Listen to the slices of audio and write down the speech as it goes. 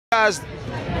guys,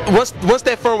 once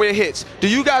that firmware hits, do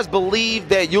you guys believe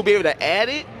that you'll be able to add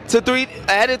it to the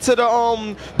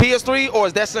PS3, or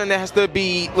is that something that has to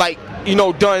be like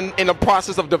done in the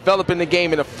process of developing the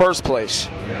game in the first place,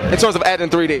 in terms of adding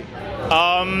 3D?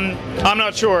 I'm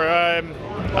not sure.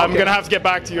 I'm gonna have to get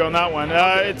back to you on that one.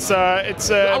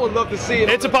 I would love to see it.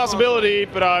 It's a possibility,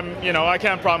 but I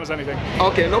can't promise anything.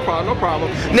 Okay, no problem, no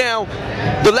problem. Now,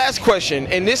 the last question,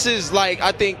 and this is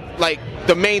I think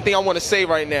the main thing I want to say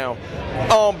right now.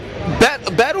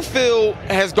 Battlefield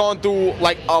has gone through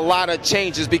a lot of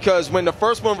changes, because when the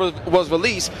first one was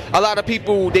released, a lot of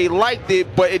people, they liked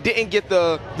it, but it didn't get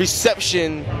the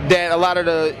reception that a lot of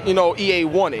the EA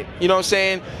wanted. You know what I'm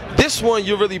saying? This one,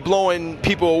 you're really blowing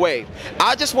people away.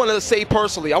 I just want to say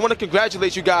personally, I want to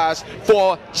congratulate you guys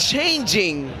for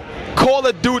changing Call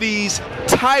of Duty's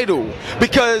title,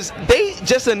 because they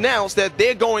just announced that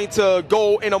they're going to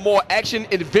go in a more action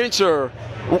adventure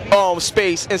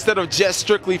space instead of just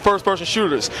strictly first-person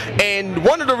shooters. And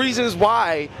one of the reasons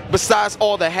why, besides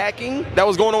all the hacking that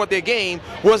was going on with their game,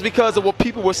 was because of what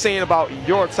people were saying about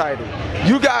your title.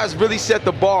 You guys really set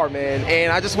the bar, man,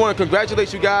 and I just want to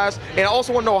congratulate you guys. And I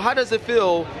also want to know, how does it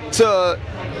feel to,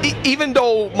 even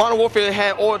though Modern Warfare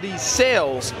had all these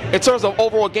sales, in terms of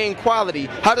overall game quality,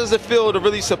 how does it feel to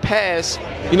really surpass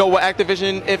what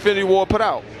Activision Infinity Ward put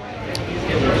out?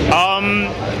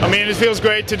 I mean, it feels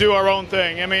great to do our own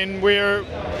thing. I mean, we're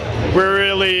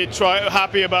really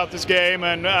happy about this game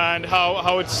and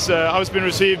how it's been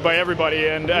received by everybody,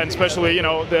 and especially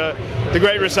the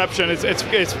great reception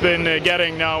it's been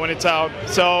getting now when it's out.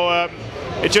 So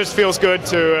it just feels good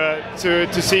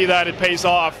to see that it pays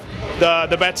off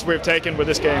the bets we've taken with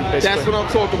this game, basically. That's what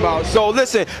I'm talking about. So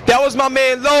listen, that was my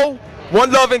man Low. One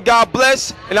love and God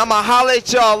bless, and I'm gonna holler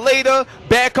at y'all later.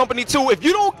 Bad Company 2. If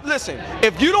you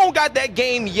don't got that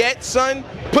game yet, son,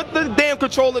 put the damn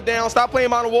controller down. Stop playing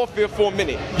Modern Warfare for a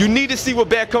minute. You need to see what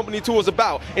Bad Company 2 is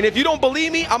about. And if you don't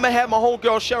believe me, I'm gonna have my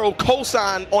homegirl Cheryl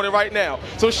co-sign on it right now.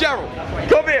 So Cheryl,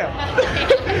 come here.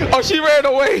 Oh, she ran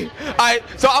away. All right,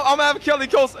 so I'm gonna have Kelly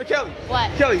Kelly.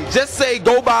 What? Kelly, just say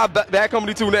go buy Bad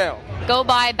Company 2 now. Go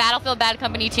buy Battlefield Bad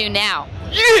Company 2 now.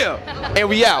 Yeah. And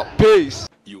we out. Peace.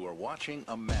 You are watching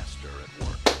a master at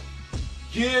work.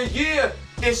 Yeah,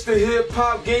 it's the Hip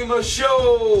Hop Gamer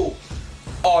Show.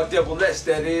 RSS,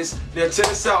 that is. Now check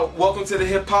us out. Welcome to the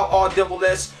Hip Hop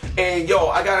RSS. And yo,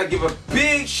 I gotta give a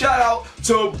big shout out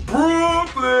to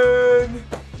Brooklyn.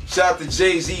 Shout out to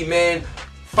Jay-Z, man.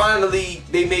 Finally,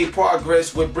 they made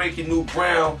progress with breaking new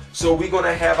ground. So we're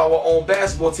gonna have our own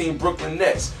basketball team, Brooklyn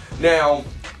Nets. Now,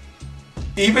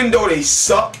 even though they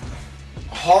suck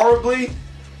horribly,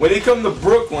 when they come to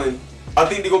Brooklyn, I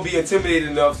think they're going to be intimidated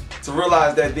enough to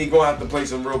realize that they're going to have to play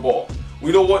some real ball.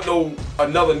 We don't want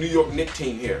another New York Knicks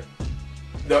team here.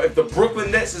 If the Brooklyn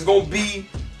Nets is going to be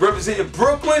representing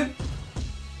Brooklyn,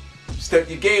 step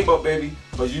your game up, baby.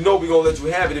 Because we're going to let you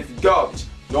have it if you're garbage.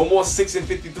 No more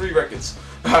 6-53 records.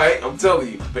 Alright, I'm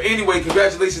telling you. But anyway,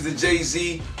 congratulations to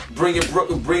Jay-Z bringing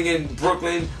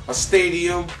Brooklyn a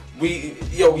stadium. We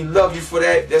love you for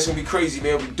that. That's gonna be crazy,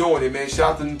 man. We're doing it, man.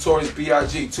 Shout out to Notorious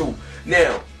B.I.G. too.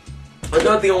 Now,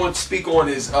 another thing I want to speak on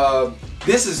is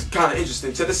this is kind of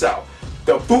interesting. Check this out.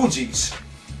 The Fugees.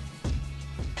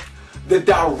 The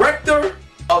director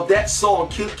of that song,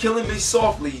 "Killing Me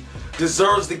Softly,"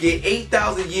 deserves to get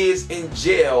 8,000 years in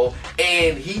jail,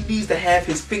 and he needs to have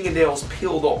his fingernails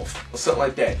peeled off or something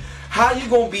like that. How you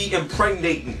gonna be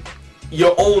impregnating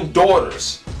your own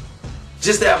daughters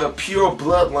just to have a pure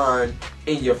bloodline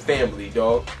in your family,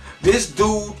 dog? This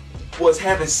dude was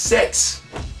having sex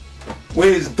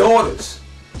with his daughters,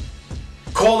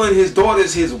 calling his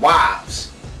daughters his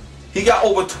wives. He got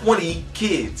over 20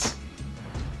 kids.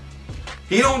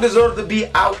 He don't deserve to be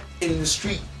out in the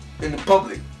street, in the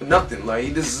public, nothing. Like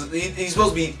he's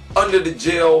supposed to be under the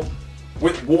jail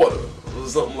with water or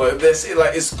something like that.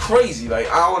 Like, it's crazy.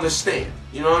 Like, I don't understand.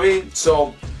 You know what I mean?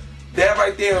 So that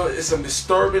right there is some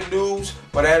disturbing news,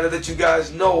 but I had to let you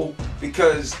guys know,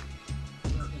 because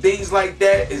things like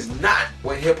that is not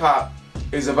what hip hop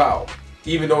is about.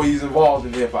 Even though he's involved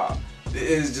in hip hop, it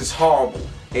is just horrible,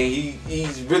 and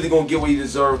he's really gonna get what he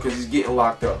deserves because he's getting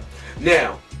locked up.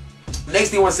 Now,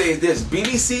 next thing I want to say is this: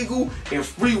 Beanie Sigel and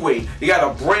Freeway, they got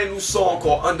a brand new song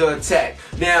called Under Attack.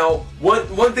 Now,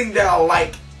 one thing that I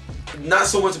like, not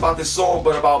so much about this song,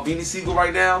 but about Beanie Sigel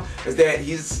right now, is that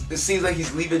it seems like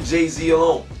he's leaving Jay-Z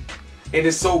alone. And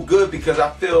it's so good, because I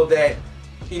feel that,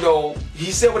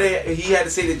 he said what he had to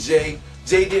say to Jay.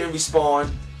 Jay didn't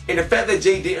respond. And the fact that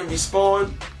Jay didn't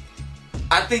respond,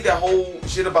 I think that whole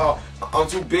shit about I'm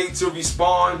too big to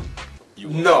respond,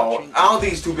 no, I don't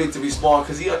think he's too big to respond,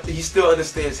 because he still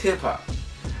understands hip-hop.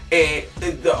 And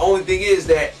the only thing is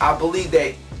that I believe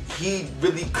that he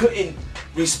really couldn't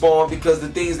respond because the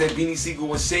things that Beanie Sigel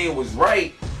was saying was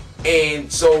right.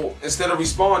 And so instead of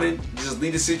responding, just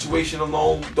leave the situation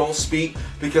alone, don't speak,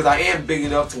 because I am big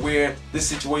enough to where this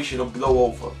situation will blow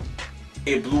over.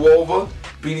 It blew over.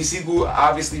 Beanie Sigel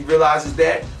obviously realizes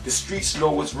that. The streets know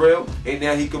what's real, and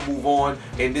now he can move on.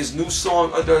 And this new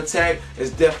song, Under Attack, is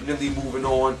definitely moving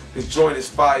on. This joint is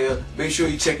fire. Make sure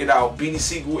you check it out. Beanie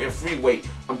Sigel and Freeway.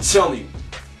 I'm telling you,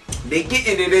 they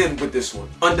getting it in with this one.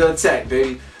 Under Attack,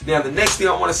 baby. Now the next thing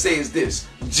I want to say is this.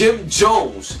 Jim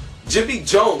Jones, Jimmy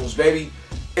Jones, baby,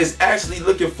 is actually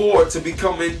looking forward to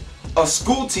becoming a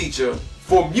school teacher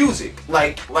for music,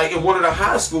 like in one of the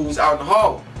high schools out in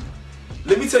Harlem.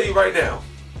 Let me tell you right now,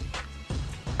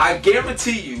 I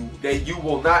guarantee you that you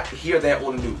will not hear that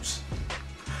on the news.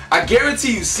 I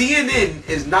guarantee you CNN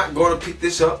is not going to pick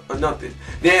this up or nothing.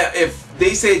 Now, if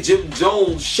they say Jim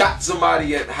Jones shot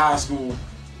somebody at high school,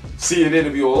 CNN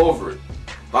will be all over it.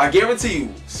 But I guarantee you,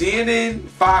 CNN,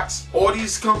 Fox, all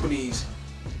these companies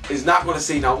is not going to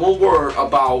say not one word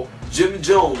about Jim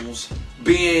Jones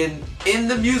being in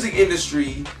the music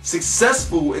industry,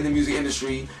 successful in the music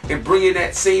industry, and bringing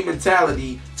that same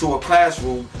mentality to a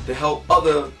classroom to help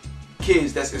other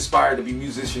kids that's inspired to be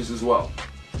musicians as well.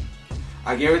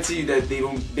 I guarantee you that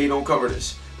they don't cover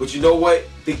this. But you know what?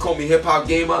 They call me Hip Hop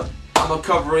Gamer. I'm gonna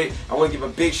cover it. I want to give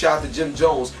a big shout out to Jim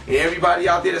Jones and everybody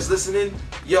out there that's listening.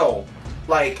 Yo,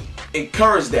 like,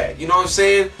 encourage that. You know what I'm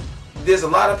saying? There's a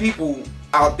lot of people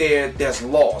out there that's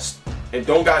lost and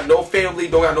don't got no family,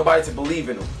 don't got nobody to believe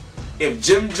in them. If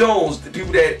Jim Jones, the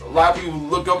people that a lot of people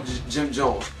look up to Jim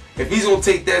Jones, if he's gonna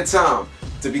take that time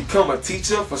to become a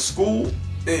teacher for school,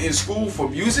 in school for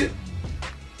music,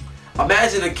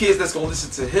 imagine the kids that's gonna listen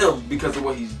to him because of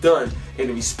what he's done and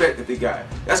the respect that they got.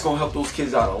 That's gonna help those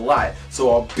kids out a lot.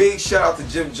 So a big shout out to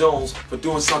Jim Jones for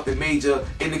doing something major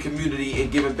in the community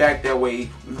and giving back that way,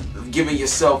 giving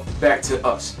yourself back to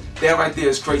us. That right there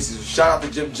is crazy. So shout out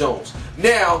to Jim Jones.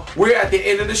 Now, we're at the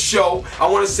end of the show. I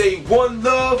want to say one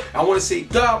love. I want to say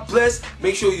God bless.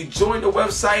 Make sure you join the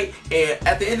website. And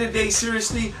at the end of the day,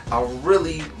 seriously, I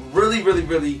really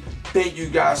thank you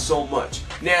guys so much.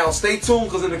 Now, stay tuned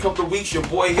because in a couple of weeks, your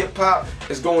boy Hip Hop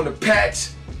is going to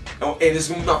PAX. And it's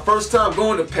going to be my first time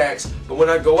going to PAX. But when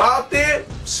I go out there,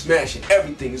 smashing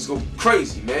everything. It's going to be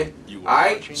crazy, man.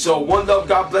 Alright? So, one love,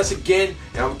 God bless again.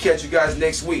 And I'm going to catch you guys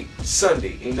next week,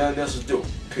 Sunday. Ain't nothing else to do.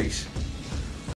 Peace.